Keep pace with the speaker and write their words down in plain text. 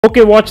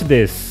Okay, watch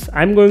this.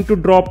 I'm going to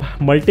drop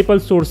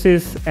multiple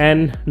sources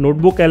and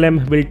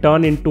NotebookLM will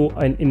turn into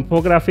an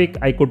infographic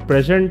I could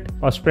present,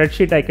 a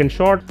spreadsheet I can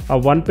short, a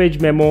one-page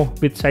memo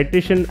with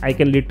citation I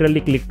can literally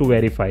click to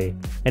verify.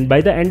 And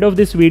by the end of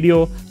this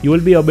video, you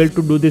will be able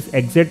to do this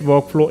exact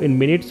workflow in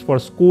minutes for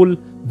school,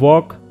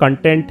 work,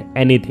 content,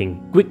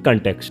 anything. Quick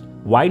context.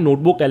 Why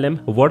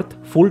NotebookLM worth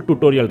full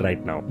tutorial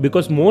right now?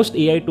 Because most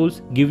AI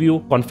tools give you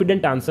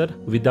confident answer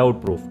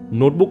without proof.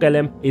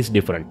 NotebookLM is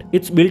different.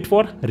 It's built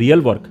for real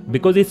work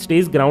because it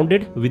stays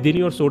grounded within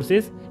your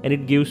sources and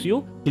it gives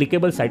you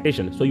clickable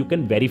citation so you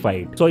can verify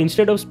it. So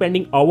instead of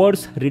spending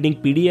hours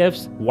reading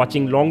PDFs,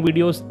 watching long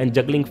videos and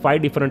juggling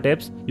 5 different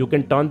apps, you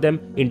can turn them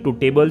into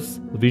tables,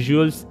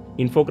 visuals,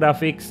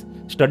 infographics,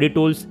 study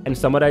tools and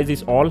summarize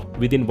this all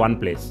within one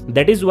place.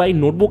 That is why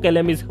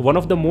NotebookLM is one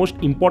of the most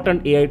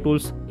important AI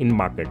tools in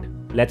market.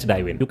 Let's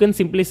dive in. You can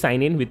simply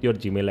sign in with your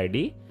Gmail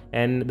ID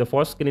and the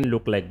first screen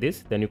look like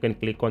this. Then you can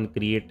click on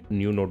create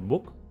new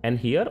notebook. And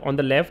here on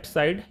the left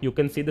side, you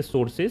can see the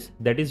sources.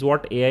 That is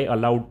what AI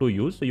allowed to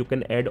use. So you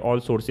can add all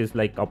sources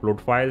like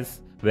upload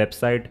files,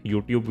 website,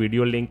 YouTube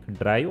video link,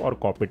 drive or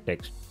copied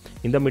text.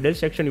 In the middle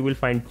section, you will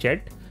find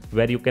chat,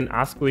 where you can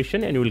ask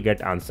question and you will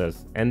get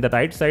answers. And the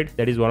right side,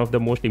 that is one of the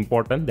most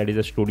important, that is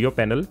a studio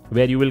panel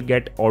where you will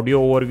get audio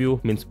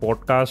overview, means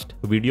podcast,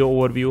 video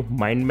overview,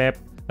 mind map,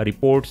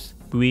 reports,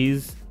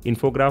 quiz,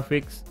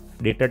 infographics,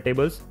 data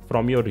tables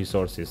from your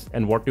resources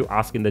and what you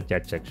ask in the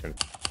chat section.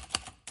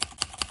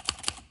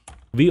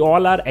 We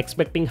all are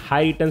expecting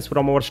high returns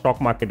from our stock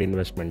market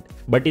investment,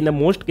 but in the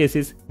most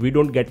cases, we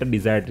don't get a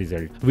desired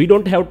result. We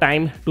don't have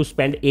time to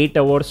spend 8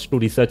 hours to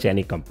research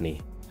any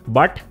company.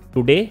 But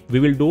today we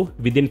will do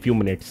within few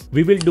minutes.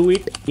 We will do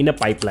it in a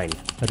pipeline: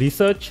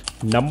 research,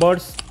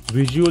 numbers,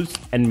 visuals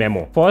and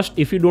memo. First,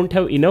 if you don't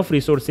have enough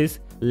resources,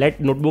 let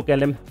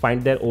NotebookLM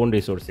find their own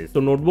resources. So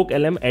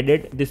NotebookLM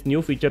added this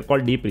new feature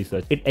called deep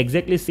research. It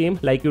exactly same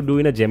like you do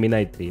in a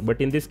Gemini 3,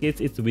 but in this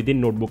case it's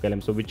within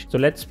NotebookLM. So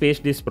let's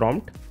paste this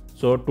prompt.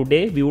 So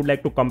today we would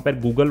like to compare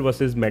Google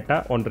versus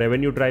Meta on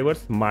revenue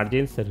drivers,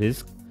 margins,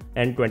 risk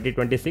and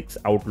 2026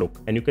 outlook.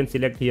 And you can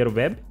select here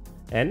web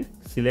and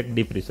select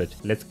deep research.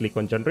 Let's click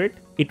on generate.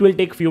 It will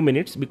take few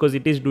minutes because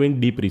it is doing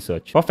deep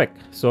research. Perfect.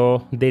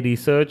 So they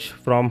research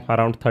from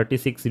around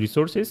 36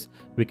 resources.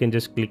 We can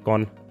just click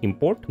on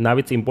import. Now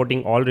it's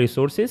importing all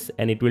resources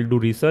and it will do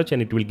research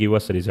and it will give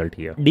us a result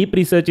here. Deep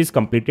research is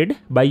completed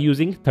by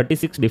using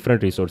 36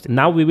 different resources.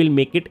 Now we will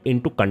make it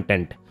into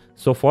content.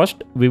 So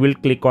first we will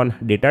click on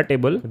data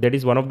table. That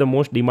is one of the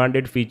most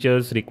demanded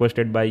features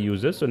requested by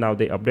users. So now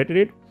they updated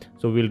it.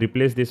 So we'll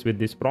replace this with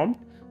this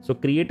prompt. So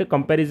create a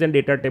comparison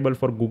data table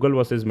for Google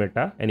versus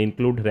Meta and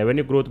include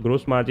revenue growth,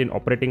 gross margin,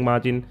 operating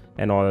margin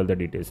and all the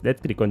details.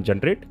 Let's click on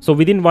generate. So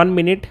within 1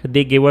 minute,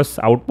 they gave us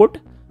output.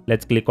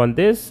 Let's click on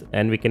this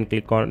and we can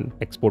click on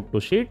export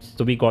to sheets.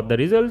 So we got the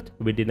result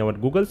within our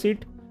Google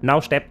sheet. Now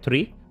step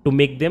 3, to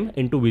make them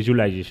into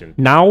visualization.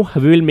 Now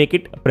we will make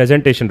it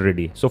presentation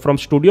ready. So from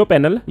studio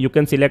panel, you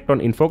can select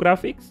on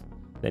infographics.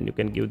 Then you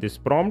can give this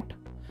prompt.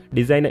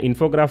 Design an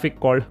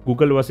infographic called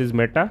Google versus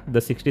Meta, the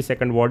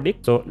 60-second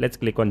verdict. So let's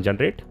click on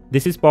generate.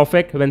 This is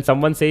perfect when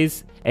someone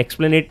says,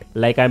 explain it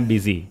like I'm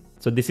busy.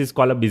 So this is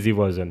called a busy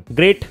version.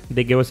 Great,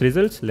 they gave us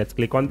results. Let's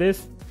click on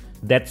this.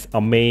 That's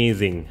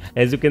amazing.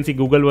 As you can see,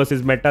 Google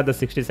versus Meta, the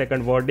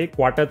 60-second verdict.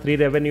 Q3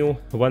 revenue,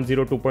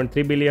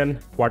 102.3 billion.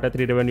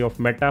 Q3 revenue of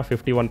Meta,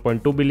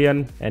 51.2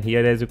 billion. And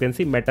here, as you can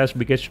see, Meta's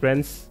biggest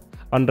strengths,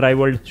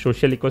 unrivaled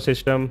social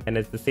ecosystem. And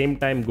at the same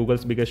time,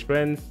 Google's biggest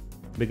strengths,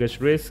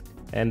 biggest risk,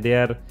 and they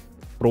are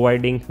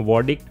providing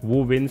verdict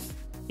who wins.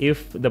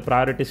 If the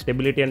priority is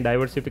stability and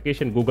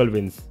diversification, Google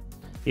wins.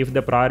 If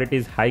the priority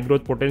is high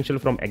growth potential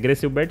from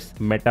aggressive bets,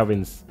 Meta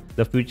wins.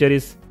 The future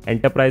is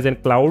enterprise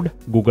and cloud,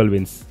 Google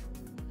wins.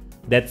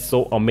 That's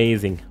so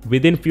amazing.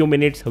 Within few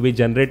minutes, we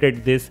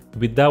generated this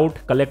without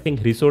collecting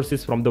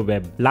resources from the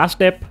web. Last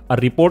step, a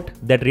report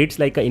that reads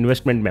like an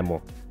investment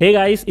memo. Hey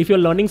guys, if you're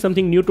learning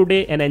something new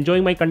today and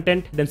enjoying my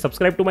content, then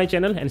subscribe to my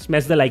channel and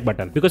smash the like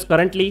button. Because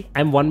currently,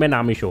 I'm one-man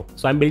army show.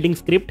 So I'm building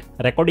script,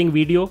 recording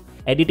video,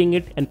 editing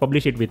it and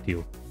publish it with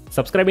you.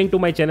 Subscribing to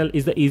my channel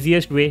is the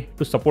easiest way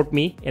to support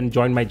me and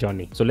join my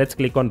journey. So let's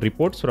click on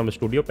reports from the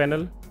studio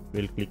panel.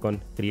 We'll click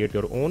on create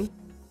your own.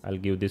 I'll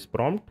give this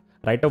prompt.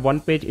 Write a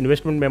one-page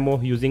investment memo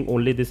using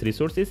only these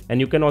resources, and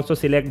you can also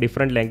select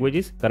different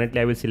languages. Currently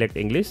I will select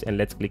English and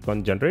let's click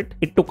on generate.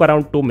 It took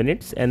around 2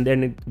 minutes and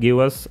then it gave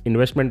us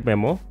investment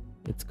memo.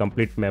 It's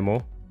complete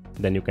memo.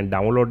 Then you can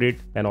download it,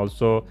 and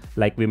also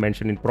like we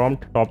mentioned in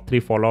prompt, top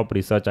 3 follow-up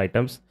research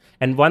items.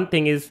 And one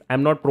thing is,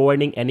 I'm not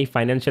providing any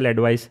financial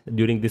advice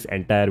during this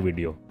entire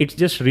video. It's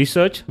just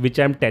research which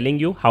I'm telling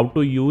you how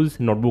to use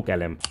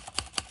NotebookLM.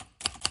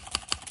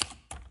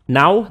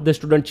 Now the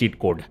student cheat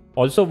code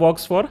also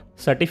works for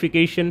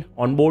certification,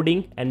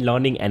 onboarding and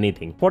learning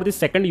anything. For the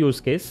second use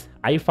case,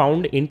 I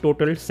found in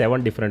total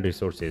 7 different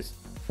resources.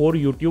 4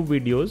 YouTube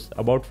videos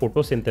about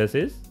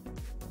photosynthesis,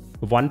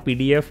 1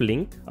 PDF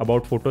link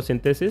about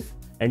photosynthesis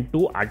and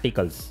 2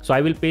 articles. So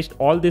I will paste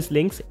all these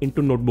links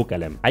into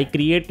NotebookLM. I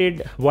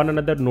created one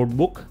another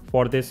notebook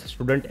for this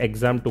student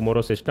exam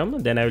tomorrow system.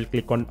 Then I will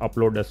click on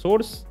upload a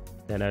source.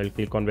 Then I will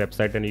click on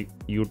website and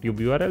YouTube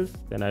URLs.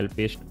 Then I will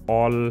paste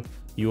all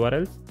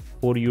URLs.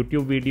 4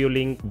 YouTube video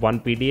link,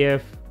 1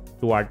 PDF,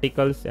 2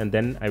 articles, and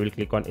then I will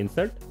click on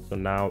insert. So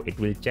now it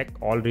will check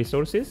all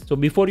resources. So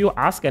before you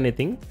ask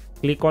anything,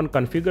 click on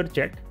configure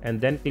chat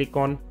and then click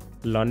on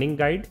learning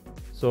guide.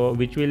 So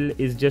which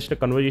is just a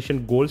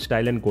conversation goal,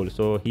 style and goal.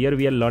 So here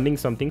we are learning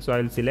something. So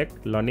I will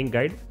select learning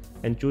guide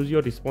and choose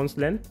your response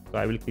length. So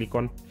I will click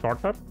on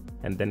shorter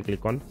and then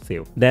click on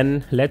save.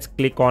 Then let's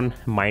click on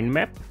mind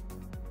map.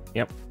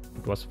 Yep,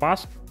 it was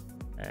fast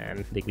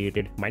and they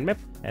created mind map.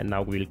 And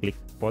now we will click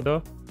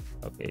further.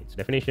 Okay, it's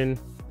definition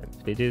and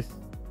stages,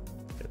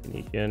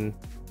 definition,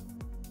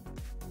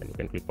 and you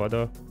can click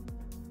further.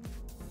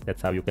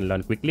 That's how you can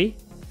learn quickly.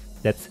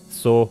 That's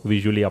so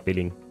visually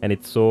appealing and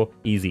it's so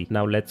easy.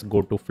 Now let's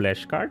go to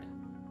flashcard.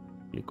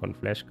 Click on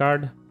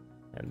flashcard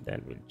and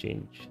then we'll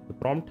change the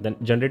prompt. Then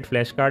generate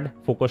flashcard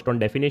focused on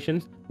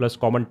definitions plus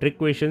common trick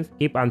questions.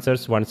 Keep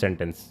answers 1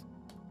 sentence.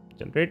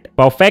 Generate.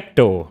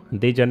 Perfecto.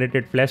 They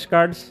generated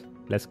flashcards.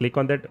 Let's click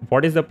on that.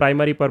 What is the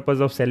primary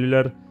purpose of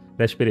cellular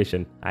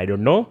respiration? I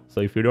don't know.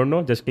 So if you don't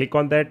know, just click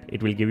on that.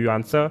 It will give you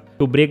answer.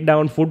 To break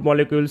down food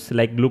molecules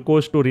like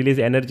glucose to release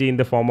energy in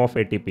the form of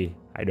ATP.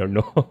 I don't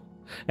know.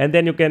 And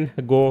then you can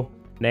go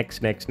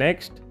next,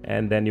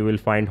 and then you will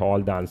find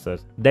all the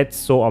answers. That's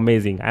so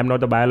amazing. I'm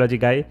not a biology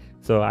guy,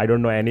 so I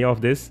don't know any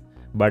of this,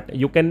 but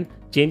you can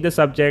change the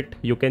subject.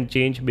 You can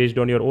change based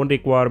on your own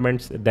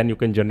requirements. Then you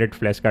can generate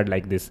flashcard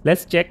like this.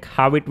 Let's check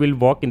how it will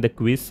work in the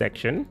quiz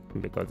section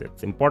because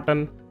it's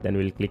important. Then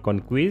we'll click on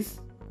quiz.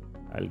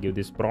 I'll give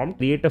this prompt.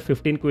 Create a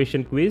 15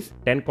 question quiz,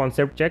 10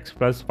 concept checks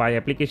plus 5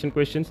 application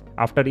questions.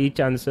 After each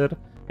answer,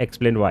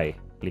 explain why.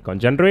 Click on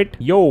generate.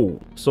 Yo,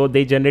 so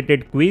they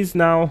generated quiz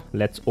now.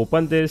 Let's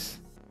open this.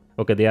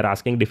 Okay, they are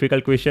asking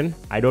difficult question.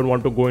 I don't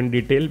want to go in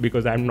detail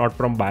because I'm not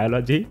from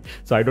biology,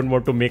 so I don't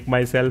want to make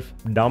myself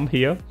dumb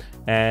here.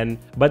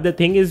 But the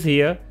thing is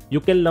here, you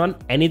can learn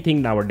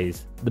anything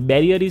nowadays. The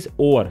barrier is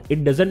over.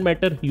 It doesn't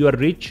matter you are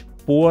rich,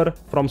 poor,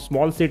 from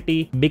small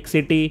city, big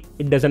city,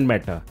 it doesn't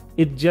matter.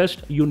 It's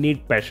just you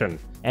need passion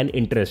and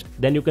interest.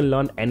 Then you can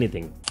learn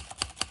anything.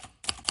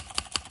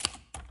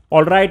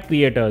 Alright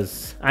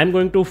creators, I'm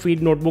going to feed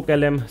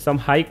NotebookLM some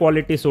high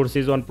quality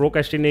sources on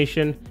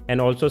procrastination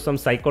and also some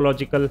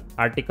psychological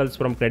articles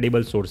from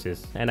credible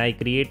sources. And I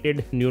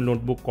created new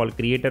notebook called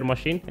Creator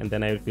Machine, and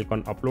then I will click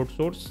on upload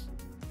source,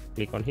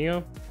 click on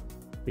here,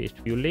 paste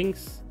few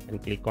links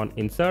and click on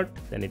insert.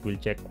 Then it will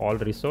check all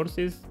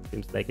resources.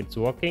 Seems like it's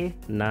working.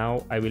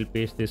 Now I will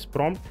paste this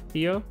prompt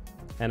here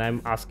and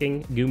I'm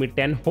asking give me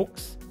 10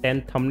 hooks,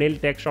 10 thumbnail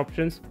text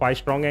options, 5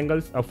 strong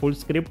angles, a full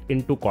script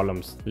in 2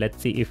 columns.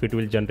 Let's see if it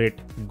will generate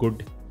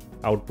good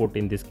output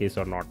in this case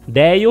or not.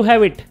 There you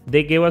have it.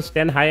 They gave us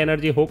 10 high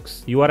energy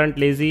hooks. You aren't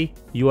lazy.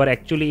 You are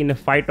actually in a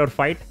fight or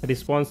fight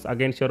response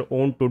against your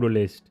own to-do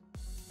list.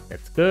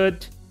 That's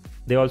good.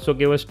 They also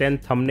gave us 10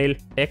 thumbnail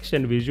text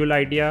and visual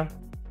idea.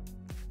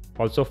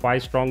 Also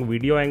 5 strong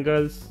video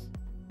angles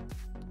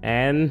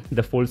and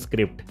the full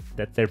script.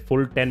 That's a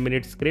full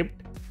 10-minute script.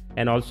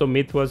 And also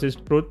myth versus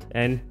truth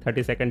and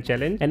 30-second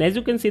challenge. And as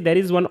you can see, there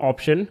is one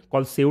option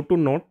called save to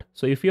note.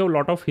 So if you have a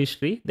lot of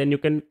history, then you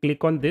can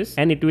click on this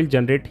and it will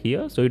generate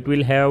here. So it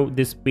will have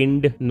this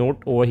pinned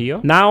note over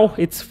here. Now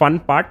it's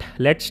fun part.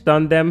 Let's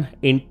turn them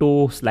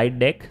into slide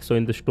deck. So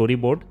in the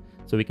storyboard,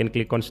 so we can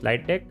click on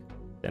slide deck.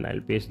 Then I'll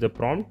paste the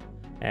prompt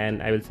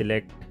and I will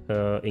select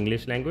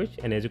English language.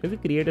 And as you can see,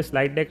 create a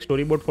slide deck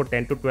storyboard for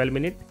 10 to 12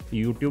 minute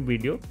YouTube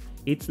video.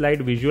 Each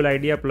slide visual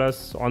idea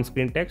plus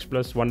on-screen text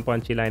plus 1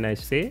 punchy line I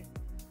say.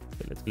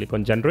 So let's click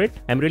on generate.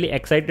 I'm really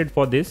excited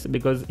for this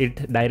because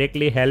it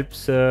directly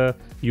helps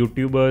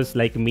YouTubers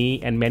like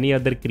me and many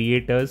other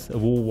creators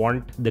who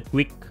want the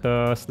quick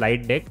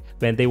slide deck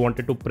when they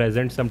wanted to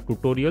present some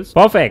tutorials.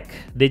 Perfect.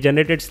 They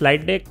generated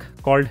slide deck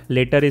called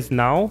Later is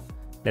Now.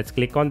 Let's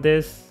click on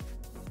this.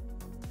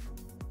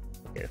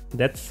 Okay,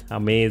 that's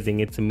amazing.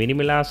 It's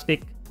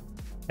minimalistic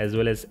as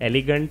well as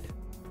elegant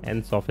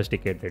and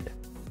sophisticated.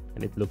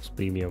 And it looks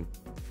premium.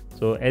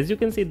 So as you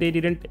can see, they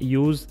didn't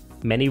use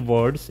many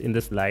words in the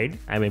slide.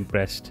 I'm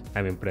impressed.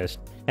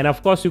 And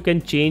of course you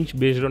can change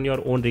based on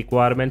your own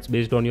requirements,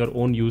 based on your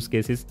own use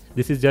cases.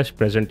 This is just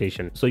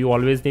presentation, so you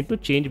always need to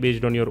change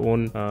based on your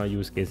own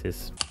use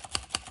cases.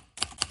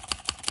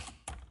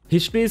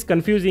 History is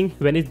confusing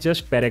when it's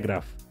just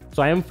paragraph.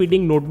 So I am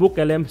feeding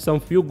NotebookLM some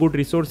few good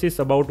resources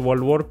about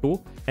World War II,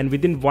 and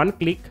within one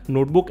click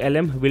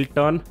NotebookLM will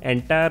turn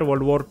entire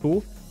World War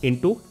II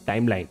into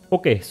timeline.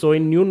 Okay, so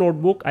in new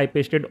notebook I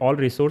pasted all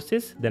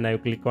resources. Then I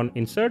will click on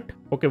insert.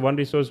 Okay, one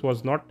resource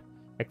was not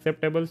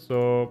acceptable,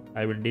 so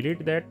I will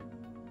delete that.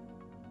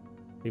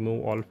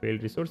 Remove all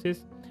failed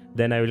resources.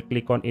 Then I will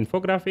click on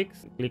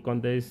infographics. Click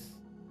on this.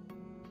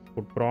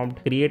 Put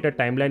prompt. Create a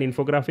timeline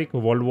infographic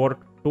World War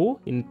II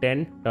in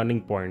 10 turning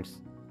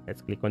points.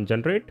 Let's click on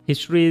generate.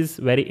 History is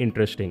very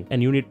interesting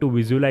and you need to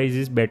visualize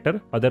this better,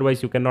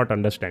 otherwise you cannot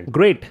understand.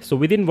 Great. So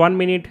within 1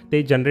 minute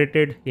they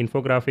generated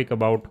infographic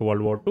about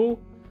World War II.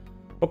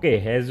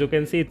 Okay, as you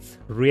can see, it's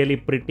really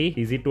pretty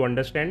easy to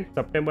understand.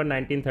 September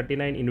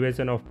 1939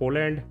 invasion of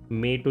Poland,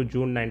 May to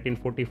June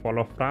 1940 fall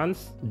of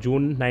France,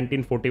 June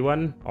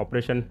 1941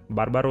 Operation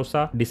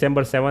Barbarossa,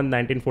 December 7,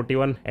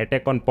 1941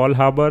 attack on Pearl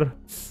Harbor.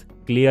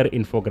 Clear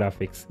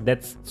infographics.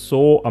 That's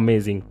so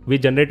amazing. We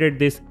generated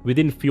this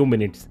within few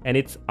minutes and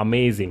it's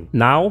amazing.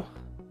 Now,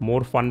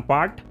 more fun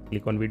part.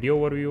 Click on video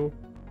overview.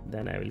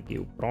 Then I will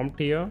give prompt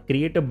here.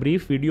 Create a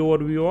brief video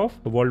overview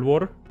of World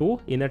War II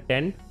in a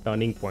 10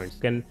 turning points.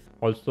 You can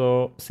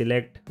also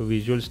select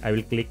visuals. I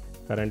will click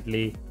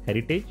currently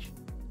heritage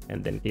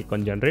and then click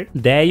on generate.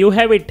 There you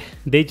have it.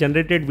 They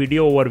generated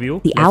video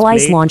overview. The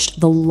Allies launched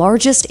the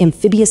largest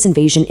amphibious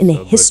invasion in the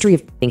history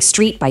of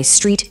street by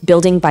street,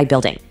 building by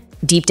building.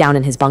 Deep down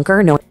in his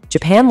bunker,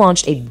 Japan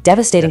launched a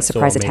devastating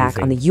surprise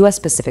attack on the US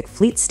Pacific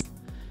Fleet.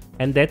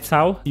 And that's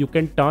how you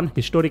can turn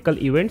historical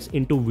events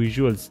into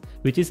visuals,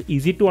 which is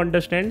easy to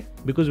understand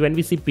because when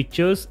we see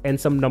pictures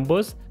and some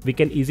numbers, we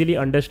can easily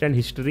understand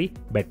history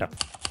better.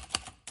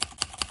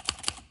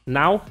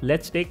 Now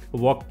let's take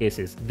work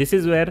cases. This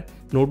is where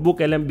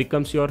NotebookLM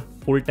becomes your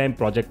full-time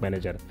project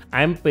manager.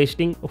 I am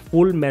pasting a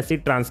full messy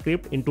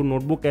transcript into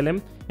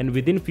NotebookLM and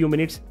within few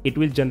minutes it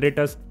will generate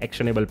us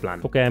actionable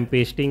plan. Okay, I am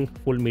pasting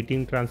full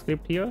meeting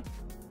transcript here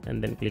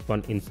and then click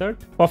on insert.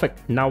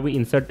 Perfect. Now we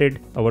inserted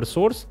our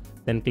source.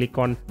 Then click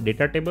on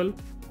data table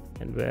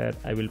and where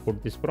I will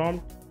put this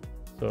prompt.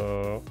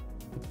 So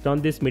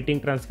turn this meeting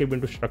transcript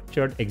into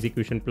structured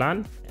execution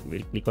plan and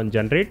we'll click on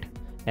generate.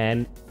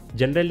 And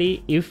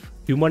generally if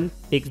human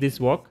takes this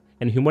work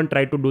and human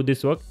try to do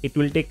this work, it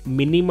will take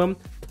minimum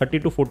 30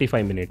 to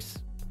 45 minutes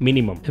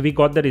minimum. We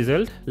got the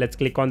result. Let's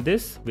click on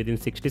this within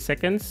 60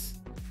 seconds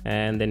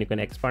and then you can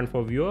expand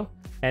for viewer.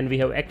 And we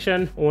have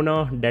action,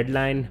 owner,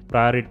 deadline,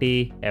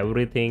 priority,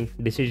 everything,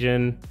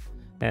 decision,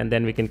 and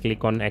then we can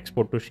click on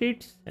export to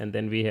sheets and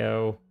then we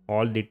have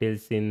all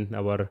details in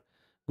our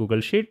Google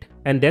Sheet.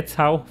 And that's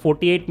how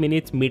 48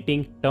 minutes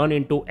meeting turn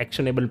into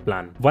actionable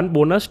plan. One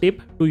bonus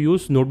tip to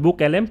use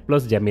NotebookLM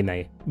plus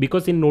Gemini,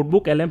 because in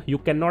NotebookLM you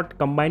cannot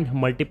combine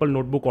multiple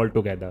notebook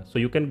altogether. So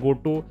you can go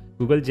to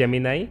Google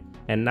Gemini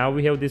and now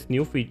we have this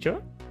new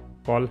feature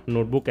called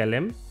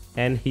NotebookLM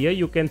and here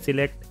you can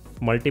select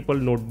multiple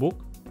notebook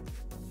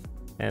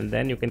and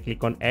then you can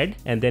click on add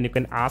and then you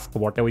can ask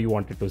whatever you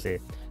wanted to say.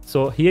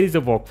 So here is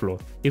the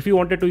workflow. If you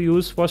wanted to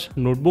use first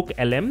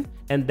NotebookLM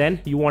and then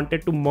you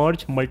wanted to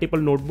merge multiple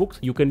notebooks,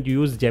 you can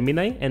use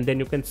Gemini and then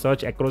you can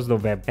search across the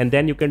web and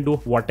then you can do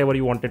whatever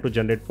you wanted to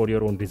generate for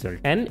your own result.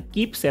 And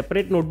keep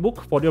separate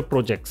notebook for your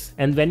projects.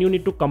 And when you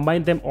need to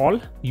combine them all,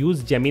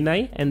 use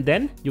Gemini and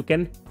then you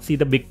can see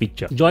the big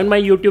picture. Join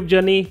my YouTube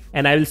journey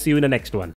and I will see you in the next one.